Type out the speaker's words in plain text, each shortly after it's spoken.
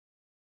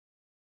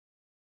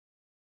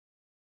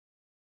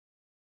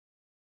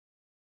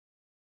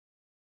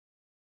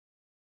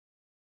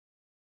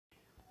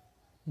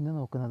ഇന്ന്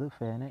നോക്കുന്നത്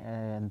ഫാൻ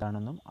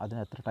എന്താണെന്നും അതിന്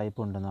എത്ര ടൈപ്പ്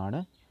ഉണ്ടെന്നാണ്.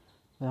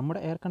 നമ്മുടെ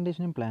എയർ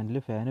കണ്ടീഷനിങ് പ്ലാന്റിൽ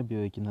ഫാൻ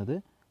ഉപയോഗിക്കുന്നത്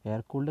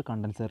എയർ കൂൾഡ്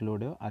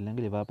കണ്ടൻസറിലൂടെയോ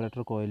അല്ലെങ്കിൽ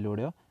ഇവാപ്പറേറ്റർ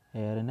കോയിലിലൂടെയോ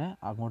എയറിനെ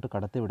അങ്ങോട്ട്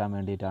കടത്തി വിടാൻ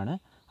വേണ്ടിയിട്ടാണ്.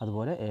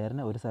 അതുപോലെ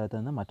എയറിനെ ഒരു സ്ഥലത്ത്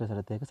നിന്ന് മറ്റൊരു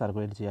സ്ഥലത്തേക്ക്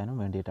സർക്കുലേറ്റ് ചെയ്യാനും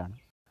വേണ്ടിയിട്ടാണ്.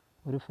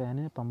 ഒരു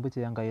ഫാനിന് പമ്പ്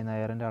ചെയ്യാൻ കഴിയുന്ന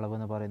എയറിൻ്റെ അളവ്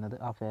എന്ന് പറയുന്നത്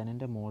ആ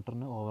ഫാനിൻ്റെ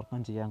മോട്ടറിന്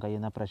ഓവർകം ചെയ്യാൻ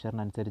കഴിയുന്ന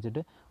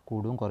പ്രഷറിനനുസരിച്ചിട്ട്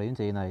കൂടുകയും കുറയും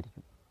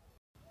ചെയ്യുന്നതായിരിക്കും.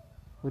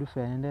 ഒരു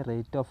ഫാനിൻ്റെ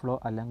റേറ്റ് ഓഫ് ഫ്ലോ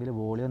അല്ലെങ്കിൽ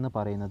വോളിയം എന്ന്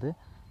പറയുന്നത്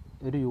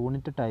ഒരു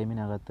യൂണിറ്റ്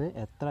ടൈമിനകത്ത്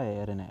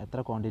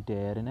എത്ര ക്വാണ്ടിറ്റി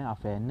എയറിനെ ആ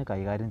ഫാനിന്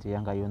കൈകാര്യം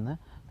ചെയ്യാൻ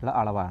കഴിയുമെന്നുള്ള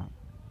അളവാണ്.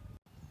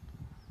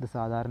 ഇത്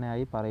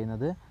സാധാരണയായി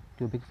പറയുന്നത്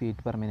ക്യൂബിക്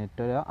ഫീറ്റ് പെർ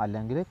മിനിറ്റിലോ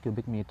അല്ലെങ്കിൽ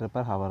cubic metre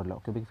per ഹവറിലോ.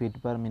 Cubic feet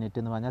per minute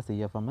എന്ന് പറഞ്ഞാൽ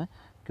CFM,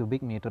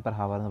 cubic metre per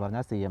hour എന്ന്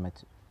പറഞ്ഞാൽ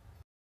CMH.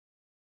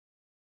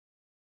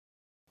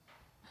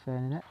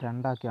 ഫാനിനെ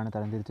രണ്ടാക്കിയാണ്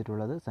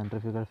തരംതിരിച്ചിട്ടുള്ളത്,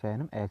 സെൻട്രിഫ്യൂഗൽ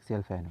ഫാനും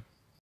ആക്സിയൽ ഫാനും.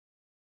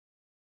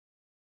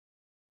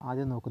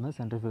 ആദ്യം നോക്കുന്നത്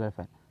സെൻട്രിഫ്യൂഗൽ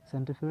ഫാൻ.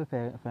 സെൻട്രിഫ്യൂഗൽ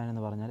ഫാൻ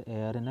എന്ന് പറഞ്ഞാൽ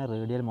എയറിനെ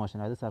റേഡിയൽ മോഷൻ,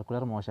 അതായത്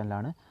സർക്കുലർ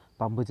മോഷനിലാണ്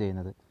പമ്പ്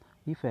ചെയ്യുന്നത്.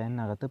 ഈ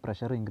ഫാനിനകത്ത്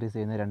പ്രഷർ ഇൻക്രീസ്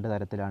ചെയ്യുന്ന രണ്ട്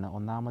തരത്തിലാണ്.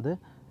 ഒന്നാമത്,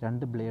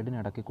 രണ്ട്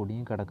ബ്ലേഡിനിടയ്ക്ക്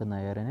കുടുങ്ങി കിടക്കുന്ന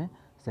എയറിന്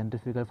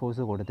സെൻട്രിഫ്യൂഗൽ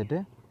ഫോഴ്സ് കൊടുത്തിട്ട്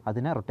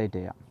അതിനെ റൊട്ടേറ്റ്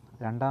ചെയ്യാം.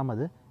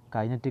 രണ്ടാമത്,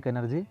 കൈനറ്റിക്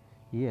എനർജി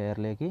ഈ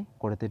എയറിലേക്ക്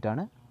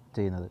കൊടുത്തിട്ടാണ്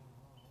ചെയ്യുന്നത്.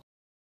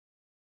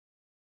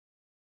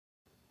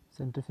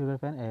 സെൻട്രിഫ്യൂഗൽ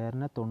ഫാൻ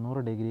എയറിനെ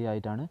 90 ഡിഗ്രി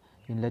ആയിട്ടാണ്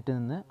ഇൻലെറ്റിൽ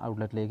നിന്ന്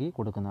ഔട്ട്ലെറ്റിലേക്ക്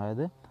കൊടുക്കുന്നത്.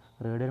 അതായത്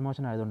റേഡിയൽ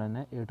മോഷൻ ആയതുകൊണ്ട്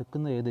തന്നെ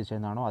എടുക്കുന്ന ഏത് ദിശയിൽ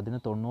നിന്നാണോ അതിന്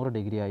 90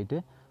 ഡിഗ്രി ആയിട്ട്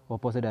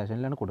ഓപ്പോസിറ്റ്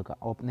ഡയറക്ഷനിലാണ് കൊടുക്കുക.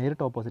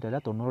 നേരിട്ട് ഓപ്പോസിറ്റ് അല്ല,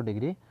 90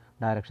 ഡിഗ്രി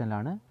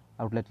ഡയറക്ഷനിലാണ്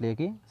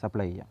ഔട്ട്ലെറ്റിലേക്ക്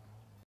സപ്ലൈ ചെയ്യുക.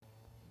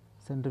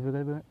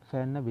 സെൻട്രിഫ്യൂഗൽ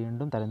ഫാനിനെ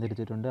വീണ്ടും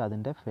തരംതിരിച്ചിട്ടുണ്ട്.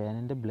 അതിൻ്റെ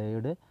ഫാനിൻ്റെ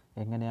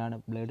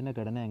ബ്ലേഡിൻ്റെ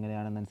ഘടന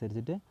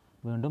എങ്ങനെയാണെന്നനുസരിച്ചിട്ട്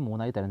വീണ്ടും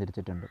മൂന്നായി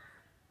തരംതിരിച്ചിട്ടുണ്ട്.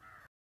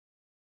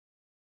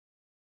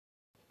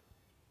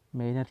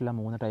 മെയിനായിട്ടുള്ള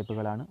 3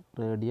 ടൈപ്പുകളാണ്.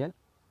 റേഡിയൽ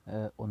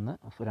ഒന്ന്,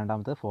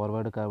 രണ്ടാമത്തത്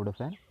ഫോർവേഡ് കർവ്ഡ്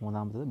ഫാൻ,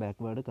 മൂന്നാമത്തത്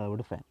ബാക്ക്വേർഡ്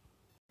കർവ്ഡ് ഫാൻ.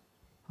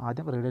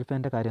 ആദ്യം റേഡിയൽ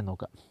ഫാനിൻ്റെ കാര്യം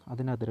നോക്കാം.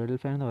 അതിനകത്ത് റേഡിയൽ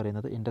ഫാൻ എന്ന്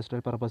പറയുന്നത്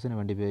ഇൻഡസ്ട്രിയൽ പർപ്പസിന്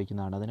വേണ്ടി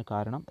ഉപയോഗിക്കുന്നതാണ്. അതിന്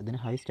കാരണം ഇതിന്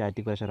ഹൈ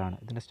സ്റ്റാറ്റിക് പ്രഷറാണ്.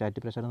 ഇതിൻ്റെ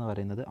സ്റ്റാറ്റിക് പ്രഷർ എന്ന്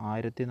പറയുന്നത്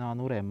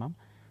 1400 mm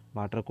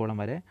വാട്ടർ കൂളം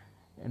വരെ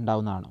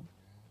ഉണ്ടാവുന്നതാണ്.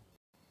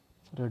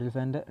 റേഡിയൽ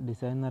ഫാനിൻ്റെ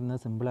ഡിസൈൻ എന്ന്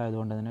പറയുന്നത് സിമ്പിൾ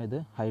ആയതുകൊണ്ട് തന്നെ ഇത്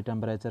ഹൈ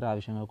ടെമ്പറേച്ചർ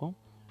ആവശ്യങ്ങൾക്കും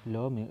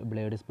ലോ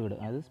ബ്ലേഡ് സ്പീഡ്,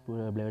 അതായത്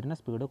ബ്ലേഡിൻ്റെ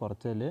സ്പീഡ്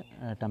കുറച്ചതിൽ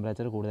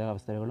ടെമ്പറേച്ചർ കൂടുതൽ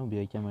അവസ്ഥകളും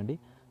ഉപയോഗിക്കാൻ വേണ്ടി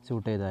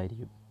സ്യൂട്ട്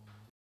ചെയ്തതായിരിക്കും.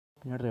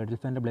 പിന്നീട് റേഡിയൽ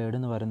ഫാനിൻ്റെ ബ്ലേഡ്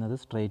എന്ന് പറയുന്നത്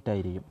സ്ട്രെയിറ്റ്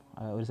ആയിരിക്കും,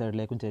 ഒരു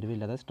സൈഡിലേക്കും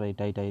ചെരിവില്ലാതെ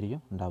സ്ട്രെയിറ്റ്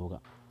ആയിട്ടായിരിക്കും ഉണ്ടാവുക.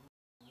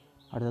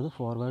 അടുത്തത്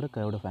forward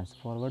curved fans.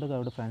 Forward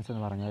curved fans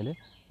എന്ന് പറഞ്ഞാൽ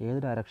ഏത്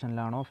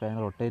ഡയറക്ഷനിലാണോ ഫാൻ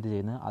റൊട്ടേറ്റ്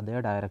ചെയ്യുന്നത് അതേ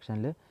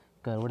ഡയറക്ഷനിൽ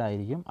കർവ്ഡ്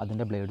ആയിരിക്കും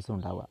അതിൻ്റെ ബ്ലേഡ്സും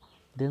ഉണ്ടാവുക.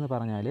 ഇതെന്ന്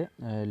പറഞ്ഞാൽ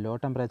ലോ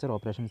ടെമ്പറേച്ചർ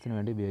ഓപ്പറേഷൻസിന്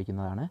വേണ്ടി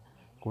ഉപയോഗിക്കുന്നതാണ്.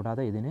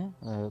 കൂടാതെ ഇതിന്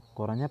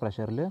കുറഞ്ഞ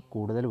പ്രഷറിൽ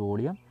കൂടുതൽ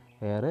വോളിയം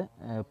എയർ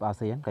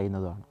പാസ് ചെയ്യാൻ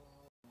കഴിയുന്നതുമാണ്.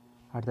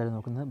 അടുത്തായി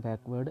നോക്കുന്നത്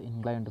backward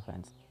inclined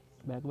fans.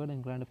 Backward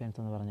inclined fans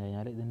എന്ന് പറഞ്ഞു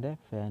കഴിഞ്ഞാൽ ഇതിൻ്റെ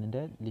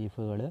ഫാനിൻ്റെ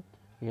ലീഫുകൾ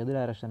ഏത്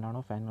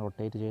ഡയറക്ഷനിലാണോ ഫാൻ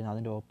റൊട്ടേറ്റ് ചെയ്യുന്നത്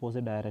അതിൻ്റെ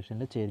ഓപ്പോസിറ്റ്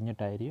ഡയറക്ഷനിൽ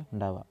ചെരിഞ്ഞിട്ടായിരിക്കും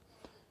ഉണ്ടാവുക.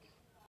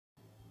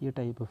 ഈ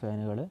ടൈപ്പ്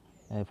ഫാനുകൾ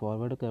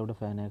ഫോർവേഡ് കർവ്ഡ്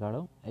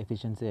ഫാനേക്കാളും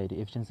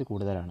എഫിഷ്യൻസി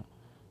കൂടുതലാണ്.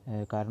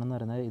 കാരണം എന്ന്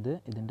പറയുന്നത്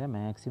ഇതിൻ്റെ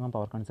മാക്സിമം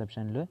പവർ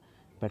കൺസപ്ഷനിൽ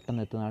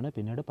പെട്ടെന്ന് എത്തുന്നതാണ്.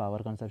 പിന്നീട്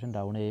പവർ കൺസപ്ഷൻ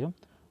ഡൗൺ ചെയ്യും.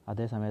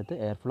 അതേ സമയത്ത്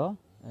എയർ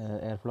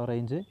ഫ്ലോ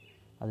റേഞ്ച്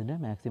അതിൻ്റെ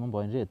മാക്സിമം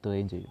പോയിൻറ്റിൽ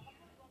എത്തുകയും ചെയ്യും.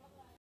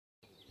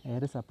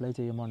 എയർ സപ്ലൈ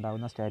ചെയ്യുമ്പോൾ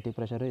ഉണ്ടാകുന്ന സ്റ്റാറ്റിക്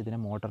പ്രഷർ ഇതിനെ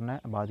മോട്ടറിനെ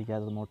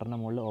ബാധിക്കാത്തത്, മോട്ടറിൻ്റെ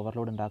മുകളിൽ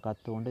ഓവർലോഡ്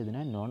ഉണ്ടാക്കാത്തതുകൊണ്ട്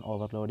ഇതിനെ നോൺ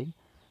ഓവർലോഡിങ്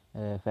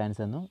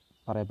ഫാൻസ് എന്നും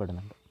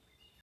പറയപ്പെടുന്നുണ്ട്.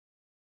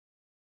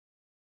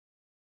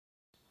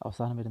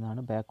 അവസാനം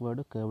വരുന്നതാണ്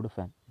backward curved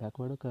fan.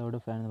 Backward curved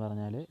fan എന്ന്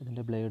പറഞ്ഞാൽ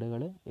ഇതിൻ്റെ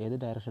ബ്ലേഡുകൾ ഏത്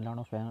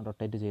ഡയറക്ഷനിലാണോ ഫാൻ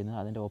റൊട്ടേറ്റ് ചെയ്യുന്നത്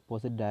അതിൻ്റെ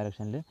ഓപ്പോസിറ്റ്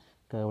ഡയറക്ഷനിൽ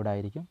കർവ്ഡ്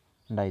ആയിരിക്കും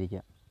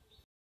ഉണ്ടായിരിക്കുക.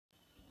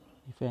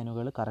 ഈ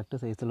ഫാനുകൾ കറക്റ്റ്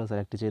സൈസുള്ള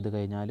സെലക്ട് ചെയ്ത്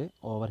കഴിഞ്ഞാൽ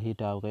ഓവർ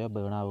ഹീറ്റ് ആവുകയോ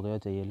ബേൺ ആവുകയോ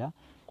ചെയ്യില്ല.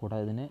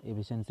 കൂടാതെ ഇതിന്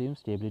എഫിഷ്യൻസിയും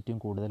സ്റ്റെബിലിറ്റിയും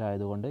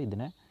കൂടുതലായതുകൊണ്ട്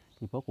ഇതിനെ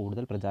ഇപ്പോൾ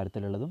കൂടുതൽ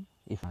പ്രചാരത്തിലുള്ളതും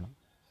ഈ ഫാനാണ്.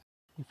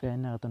 ഈ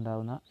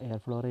ഫാനിനകത്തുണ്ടാകുന്ന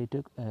air flow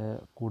rate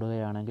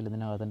കൂടുകയാണെങ്കിൽ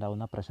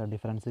ഇതിനകത്തുണ്ടാകുന്ന pressure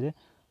ഡിഫറൻസിൽ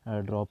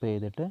drop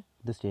ചെയ്തിട്ട്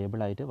ഇത്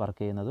സ്റ്റേബിളായിട്ട്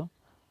വർക്ക് ചെയ്യുന്നതും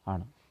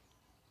ആണ്.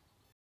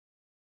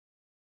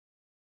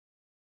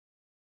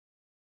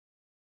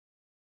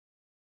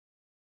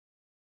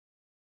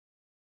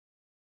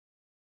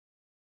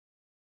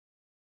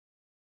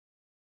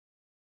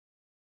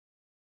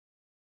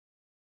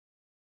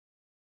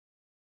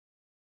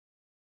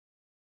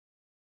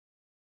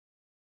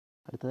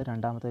 അടുത്തത്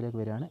രണ്ടാമത്തേലേക്ക്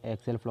വരികയാണ്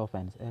axial flow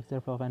fans. Axial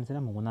flow ഫാൻസിനെ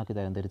 3ആക്കി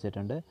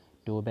തരംതിരിച്ചിട്ടുണ്ട്.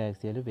 Tube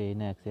axial,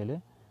 vein axial,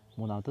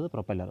 മൂന്നാമത്തത്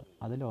പ്രൊപ്പല്ലർ.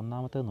 അതിൽ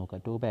ഒന്നാമത്തേത് നോക്കുക,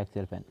 tube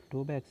axial fan.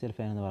 Tube axial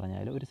fan എന്ന്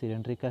പറഞ്ഞാൽ ഒരു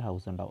സിലിണ്ടറിക്കൽ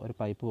ഹൗസ് ഉണ്ടാവും. ഒരു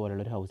പൈപ്പ്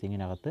പോലുള്ള ഒരു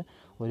ഹൗസിങ്ങിനകത്ത്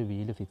ഒരു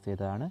വീല് ഫിക്സ്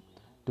ചെയ്തതാണ്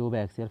ട്യൂബ്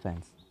ആക്സിയൽ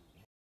ഫാൻസ്.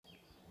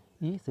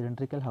 ഈ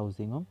സിലിണ്ടറിക്കൽ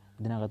ഹൗസിങ്ങും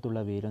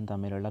ഇതിനകത്തുള്ള വീലും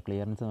തമ്മിലുള്ള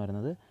ക്ലിയറൻസ് എന്ന്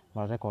പറയുന്നത്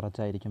വളരെ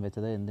കുറച്ചായിരിക്കും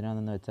വെച്ചത്.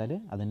 എന്തിനാണെന്ന് വെച്ചാൽ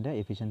അതിൻ്റെ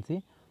എഫിഷ്യൻസി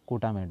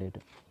കൂട്ടാൻ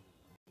വേണ്ടിയിട്ട്.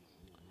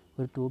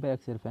 ഒരു ട്യൂബ്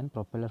ആക്സിയൽ ഫാൻ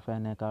പ്രൊപ്പല്ലർ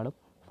ഫാനിനേക്കാളും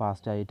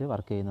ഫാസ്റ്റായിട്ട്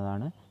വർക്ക്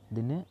ചെയ്യുന്നതാണ്.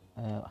 ഇതിന്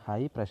ഹൈ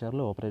പ്രഷറിൽ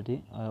ഓപ്പറേറ്റ്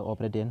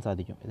ചെയ്യാൻ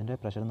സാധിക്കും. ഇതിൻ്റെ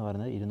പ്രഷർ എന്ന്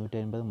പറയുന്നത്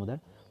 250 മുതൽ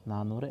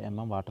 400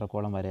 mm വാട്ടർ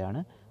കോളം വരെയാണ്.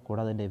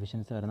 കൂടാതെ അതിൻ്റെ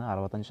എഫിഷ്യൻസി വരുന്നത്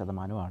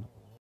 65%.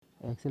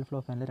 ആക്സിയൽ ഫ്ലോ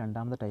ഫാനിലെ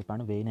രണ്ടാമത്തെ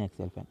ടൈപ്പാണ് vein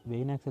axial fan.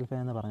 Vein axial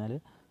fan എന്ന് പറഞ്ഞാൽ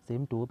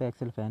സെയിം ട്യൂബ്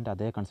ആക്സിയൽ ഫാനിൻ്റെ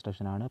അതേ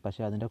കൺസ്ട്രക്ഷനാണ്.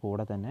 പക്ഷേ അതിൻ്റെ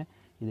കൂടെ തന്നെ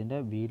ഇതിൻ്റെ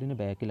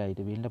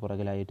വീലിൻ്റെ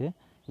പുറകിലായിട്ട്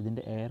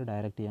ഇതിൻ്റെ എയർ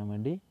ഡയറക്റ്റ് ചെയ്യാൻ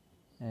വേണ്ടി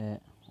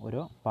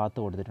ഓരോ പാത്ത്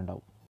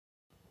കൊടുത്തിട്ടുണ്ടാവും.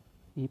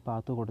 ഈ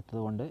പാത്ത്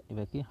കൊടുത്തതുകൊണ്ട്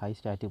ഇവയ്ക്ക് ഹൈ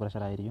സ്റ്റാറ്റിക്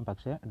പ്രഷർ ആയിരിക്കും,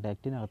 പക്ഷേ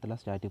ഡക്റ്റിനകത്തുള്ള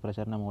സ്റ്റാറ്റിക്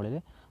പ്രഷറിൻ്റെ മുകളിൽ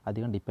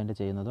അധികം ഡിപ്പെൻഡ്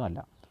ചെയ്യുന്നതും അല്ല.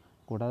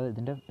 കൂടാതെ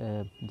ഇതിൻ്റെ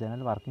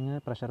ജനറൽ വർക്കിംഗ്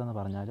പ്രഷർ എന്ന്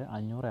പറഞ്ഞാൽ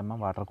 500 mm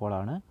വാട്ടർ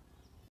കോളാണ്.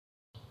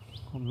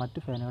 മറ്റ്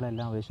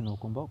ഫാനുകളെല്ലാം അപേക്ഷിച്ച്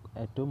നോക്കുമ്പോൾ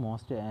ഏറ്റവും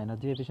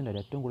എനർജി എഫിഷ്യൻ്റ്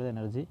ആയിട്ട് ഏറ്റവും കൂടുതൽ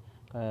എനർജി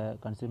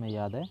കൺസ്യൂം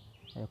ചെയ്യാതെ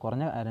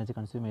കുറഞ്ഞ എനർജി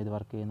കൺസ്യൂം ചെയ്ത്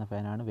വർക്ക് ചെയ്യുന്ന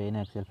ഫാനാണ് വെയിൻ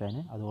ആക്സിയൽ ഫാൻ.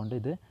 അതുകൊണ്ട്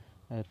ഇത്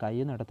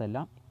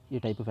കഴിയുന്നിടത്തെല്ലാം ഈ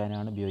ടൈപ്പ്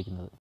ഫാനാണ്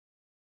ഉപയോഗിക്കുന്നത്.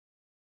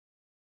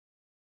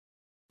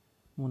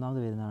 മൂന്നാമത്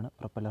വരുന്നതാണ്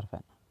പ്രൊപ്പല്ലർ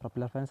ഫാൻ.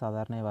 പ്രൊപ്പല്ലർ ഫാൻ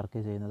സാധാരണയായി വർക്ക്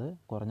ചെയ്യുന്നത്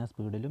കുറഞ്ഞ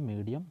സ്പീഡിലും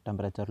മീഡിയം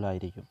ടെമ്പറേച്ചറിലും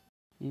ആയിരിക്കും.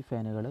 ഈ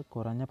ഫാനുകൾ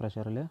കുറഞ്ഞ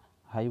പ്രഷറിൽ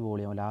ഹൈ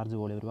വോളിയം, ലാർജ്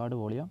വോളിയം, ഒരുപാട്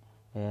വോളിയം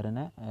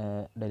എയറിനെ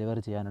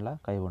ഡെലിവറി ചെയ്യാനുള്ള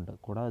കഴിവുണ്ട്.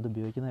 കൂടാതെ ഇത്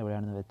ഉപയോഗിക്കുന്നത്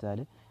എവിടെയാണെന്ന് വെച്ചാൽ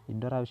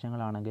ഇൻഡോർ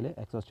ആവശ്യങ്ങളാണെങ്കിൽ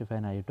എക്സോസ്റ്റ്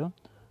ഫാനായിട്ടും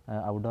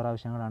ഔട്ട്ഡോർ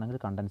ആവശ്യങ്ങളാണെങ്കിൽ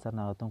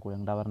കണ്ടൻസറിനകത്തും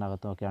കൂളിംഗ്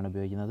ടവറിനകത്തും ഒക്കെയാണ്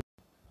ഉപയോഗിക്കുന്നത്.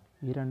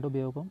 ഈ രണ്ട്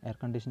ഉപയോഗവും എയർ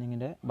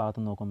കണ്ടീഷനിങ്ങിൻ്റെ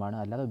ഭാഗത്ത് നോക്കുമ്പോഴാണ്.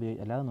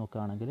 അല്ലാതെ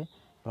നോക്കുകയാണെങ്കിൽ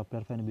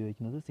പ്രൊപ്പല്ലർ ഫാൻ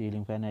ഉപയോഗിക്കുന്നത്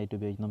സീലിംഗ് ഫാനായിട്ട്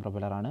ഉപയോഗിക്കുന്ന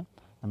പ്രൊപ്പല്ലറാണ്.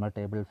 നമ്മുടെ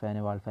ടേബിൾ ഫാൻ,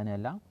 വാൾ ഫാൻ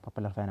എല്ലാം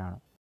പ്രൊപ്പല്ലർ ഫാനാണ്.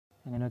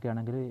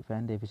 അങ്ങനെയൊക്കെയാണെങ്കിൽ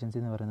ഫാനിൻ്റെ എഫിഷ്യൻസി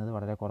എന്ന് പറയുന്നത്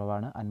വളരെ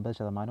കുറവാണ്.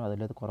 50%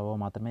 അതിലത് കുറവോ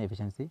മാത്രമേ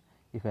എഫിഷ്യൻസി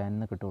ഈ ഫാനിൽ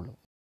നിന്ന് കിട്ടുള്ളൂ.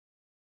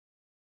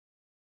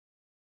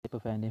 ഇപ്പോൾ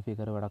ഫാനിൻ്റെയും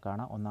ഫിഗർ ഇവിടെ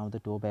കാണാം. ഒന്നാമത്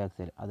ട്യൂബ്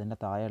ആക്സിൽ, അതിൻ്റെ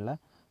താഴെയുള്ള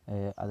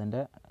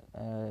അതിൻ്റെ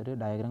ഒരു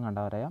ഡയഗ്രാം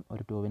കണ്ടാൽ പറയാം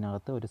ഒരു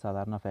ട്യൂബിനകത്ത് ഒരു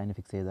സാധാരണ ഫാൻ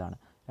ഫിക്സ് ചെയ്തതാണ്.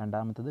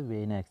 രണ്ടാമത്തത്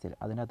വെയിൻ ആക്സിൽ,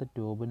 അതിനകത്ത്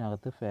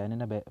ട്യൂബിനകത്ത്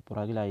ഫാനിൻ്റെ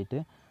പുറകിലായിട്ട്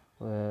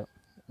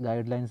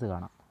ഗൈഡ് ലൈൻസ്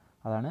കാണാം.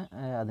 അതാണ്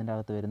അതിൻ്റെ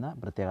അകത്ത് വരുന്ന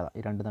പ്രത്യേകത,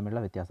 ഈ രണ്ടും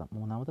തമ്മിലുള്ള വ്യത്യാസം.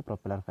 മൂന്നാമത്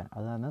പ്രൊപ്പല്ലർ ഫാൻ,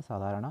 അതാണ്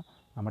സാധാരണ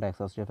നമ്മുടെ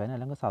എക്സോസ്റ്റ് ഫാൻ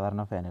അല്ലെങ്കിൽ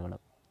സാധാരണ ഫാനുകൾ.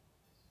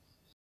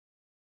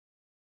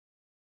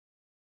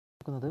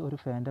 നോക്കുന്നത് ഒരു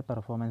ഫാനിൻ്റെ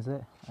പെർഫോമൻസ്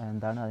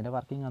എന്താണ്, അതിൻ്റെ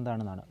വർക്കിംഗ്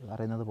എന്താണെന്നാണ്.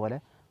 അറിയുന്നത് പോലെ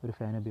ഒരു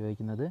ഫാൻ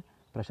ഉപയോഗിക്കുന്നത്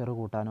പ്രഷർ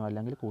കൂട്ടാനോ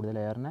അല്ലെങ്കിൽ കൂടുതൽ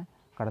എയറിനെ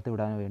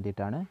കടത്തിവിടാനോ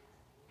വേണ്ടിയിട്ടാണ്.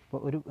 ഇപ്പോൾ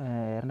ഒരു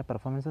എയറിൻ്റെ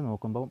പെർഫോമൻസ്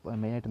നോക്കുമ്പോൾ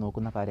മെയിനായിട്ട്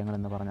നോക്കുന്ന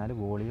കാര്യങ്ങളെന്ന് പറഞ്ഞാൽ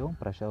വോളിയവും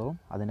പ്രഷറും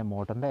അതിൻ്റെ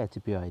മോട്ടറിൻ്റെ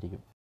HP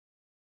ആയിരിക്കും.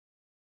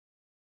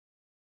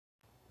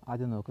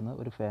 ആദ്യം നോക്കുന്നത്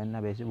ഒരു ഫാനിനെ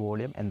അപേക്ഷിച്ച്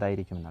വോളിയം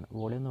എന്തായിരിക്കും എന്നാണ്.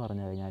 വോളിയം എന്ന്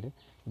പറഞ്ഞു കഴിഞ്ഞാൽ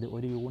ഇത്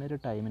ഒരു യൂണിറ്റ്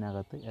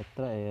ടൈമിനകത്ത്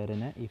എത്ര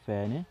എയറിനെ ഈ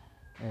ഫാന്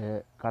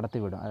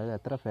കടത്തിവിടും, അതായത്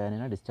എത്ര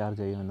ഫാനിനെ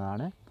ഡിസ്ചാർജ്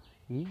ചെയ്യുമെന്നതാണ്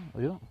ഈ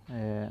ഒരു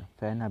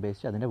ഫാനിനെ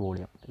അപേക്ഷിച്ച് അതിൻ്റെ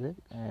വോളിയം. ഇത്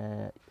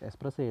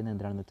എക്സ്പ്രസ് ചെയ്യുന്നത്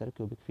എന്താണെന്ന് വെച്ചാൽ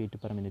cubic feet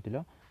per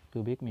മിനിറ്റിലോ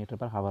cubic metre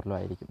per ഹവറിലോ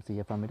ആയിരിക്കും.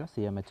 CFM-ലോ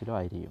CMH-ലോ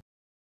ആയിരിക്കും.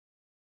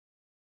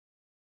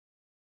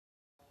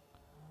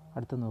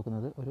 അടുത്ത്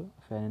നോക്കുന്നത് ഒരു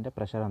ഫാനിൻ്റെ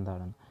പ്രഷർ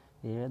എന്താണെന്ന്.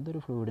 ഏതൊരു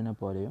ഫ്ലൂയിഡിനെ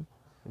പോലെയും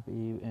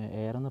ഈ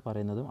എയർ എന്ന്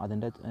പറയുന്നതും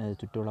അതിൻ്റെ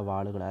ചുറ്റുമുള്ള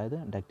വാളുകൾ, അതായത്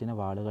ഡക്റ്റിൻ്റെ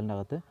വാളുകളുടെ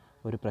അകത്ത്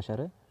ഒരു പ്രഷർ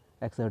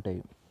എക്സേർട്ട്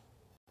ചെയ്യും.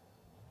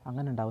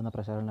 അങ്ങനെ ഉണ്ടാകുന്ന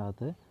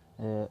പ്രഷറിനകത്ത്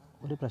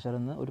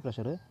ഒരു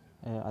പ്രഷർ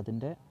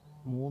അതിൻ്റെ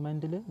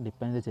മൂവ്മെൻറ്റിൽ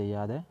ഡിപ്പെൻഡ്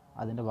ചെയ്യാതെ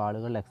അതിൻ്റെ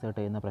വാളുകളിൽ എക്സേർട്ട്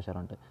ചെയ്യുന്ന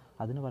പ്രഷറുണ്ട്.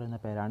 അതിന് പറയുന്ന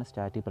പേരാണ്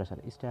സ്റ്റാറ്റിക് പ്രഷർ.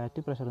 ഈ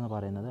സ്റ്റാറ്റിക് പ്രഷർ എന്ന്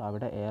പറയുന്നത്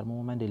അവിടെ എയർ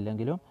മൂവ്മെൻറ്റ്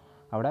ഇല്ലെങ്കിലും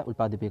അവിടെ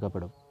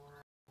ഉൽപ്പാദിപ്പിക്കപ്പെടും.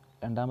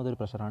 രണ്ടാമതൊരു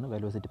പ്രഷറാണ്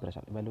വെലോസിറ്റി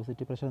പ്രഷർ.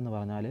 വെലോസിറ്റി പ്രഷർ എന്ന്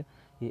പറഞ്ഞാൽ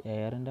ഈ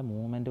എയറിൻ്റെ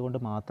മൂവ്മെൻറ്റ് കൊണ്ട്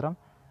മാത്രം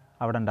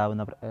അവിടെ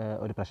ഉണ്ടാകുന്ന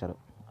ഒരു പ്രഷർ,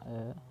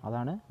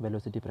 അതാണ്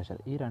വെലോസിറ്റി പ്രഷർ.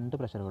 ഈ രണ്ട്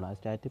പ്രഷറുകൾ,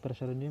 സ്റ്റാറ്റിക്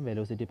പ്രഷറിൻ്റെയും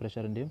വെലോസിറ്റി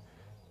പ്രഷറിൻ്റെയും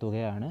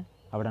തുകയാണ്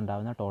അവിടെ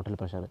ഉണ്ടാകുന്ന ടോട്ടൽ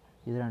പ്രഷർ.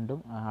 ഇത്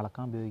രണ്ടും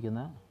അളക്കാൻ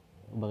ഉപയോഗിക്കുന്ന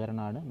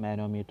ഉപകരണമാണ്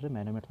മാനോമീറ്റർ.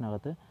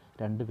 മാനോമീറ്ററിനകത്ത്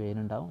രണ്ട് വെയിൻ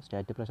ഉണ്ടാവും,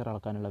 സ്റ്റാറ്റിക് പ്രഷർ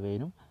അളക്കാനുള്ള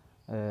വെയിനും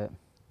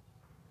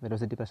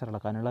വെലോസിറ്റി പ്രഷർ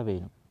അളക്കാനുള്ള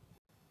വെയിനും.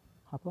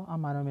 അപ്പോൾ ആ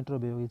മാനോമീറ്റർ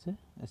ഉപയോഗിച്ച്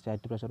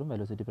സ്റ്റാറ്റിക് പ്രഷറും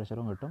വെലോസിറ്റി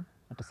പ്രഷറും കിട്ടും,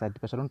 മറ്റേ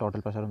സ്റ്റാറ്റിക് പ്രഷറും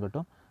ടോട്ടൽ പ്രഷറും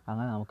കിട്ടും.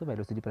 അങ്ങനെ നമുക്ക്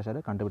വെലോസിറ്റി പ്രഷർ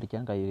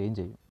കണ്ടുപിടിക്കാൻ കഴിയുകയും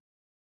ചെയ്യും.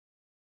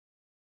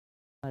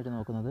 ആയിട്ട്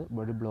നോക്കുന്നത്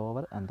ഒരു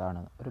ബ്ലോവർ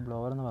എന്താണ്. ഒരു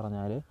ബ്ലോവർ എന്ന്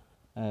പറഞ്ഞാൽ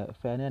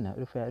ഫാൻ തന്നെ,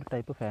 ഒരു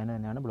ടൈപ്പ് ഫാൻ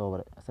തന്നെയാണ്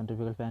ബ്ലോവർ.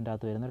 സെൻട്രിഫ്യൂഗൽ ഫാനിൻ്റെ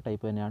അകത്ത് വരുന്ന ഒരു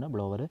ടൈപ്പ് തന്നെയാണ്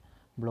ബ്ലോവർ.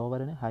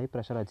 ബ്ലോവറിന് ഹൈ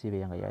പ്രഷർ അച്ചീവ്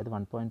ചെയ്യാൻ കഴിയും, അതായത്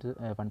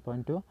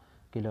 1.2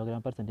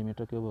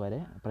 kg/cm³ വരെ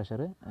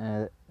പ്രഷർ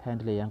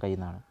ഹാൻഡിൽ ചെയ്യാൻ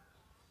കഴിയുന്നതാണ്.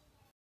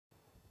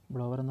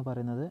 ബ്ലോവർ എന്ന്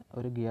പറയുന്നത്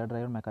ഒരു ഗിയർ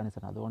ഡ്രൈവർ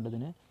മെക്കാനിസമാണ്, അതുകൊണ്ട്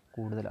ഇതിന്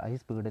കൂടുതൽ ഹൈ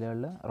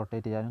സ്പീഡിലുകളിൽ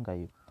റൊട്ടേറ്റ് ചെയ്യാനും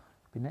കഴിയും.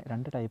 പിന്നെ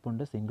രണ്ട് ടൈപ്പ്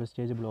ഉണ്ട്, single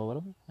stage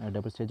ബ്ലോവറും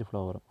double stage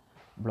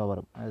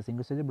ബ്ലോവറും.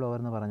 Single stage blower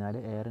എന്ന് പറഞ്ഞാൽ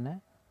എയറിനെ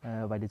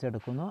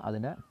വലിച്ചെടുക്കുന്നു,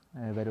 അതിൻ്റെ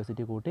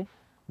വെലോസിറ്റി കൂട്ടി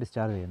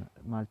ഡിസ്ചാർജ് ചെയ്യുന്നു.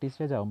 മൾട്ടി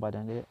സ്റ്റേജ് ആകുമ്പോൾ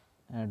അല്ലെങ്കിൽ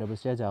ഡബിൾ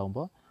സ്റ്റേജ്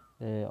ആകുമ്പോൾ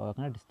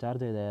അങ്ങനെ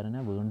ഡിസ്ചാർജ് ചെയ്ത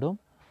എയറിനെ വീണ്ടും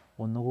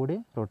ഒന്നുകൂടി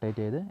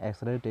റൊട്ടേറ്റ് ചെയ്ത്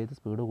ആക്സലറേറ്റ് ചെയ്ത്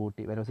സ്പീഡ്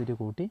കൂട്ടി വെലോസിറ്റി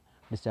കൂട്ടി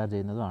ഡിസ്ചാർജ്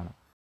ചെയ്യുന്നതുമാണ്.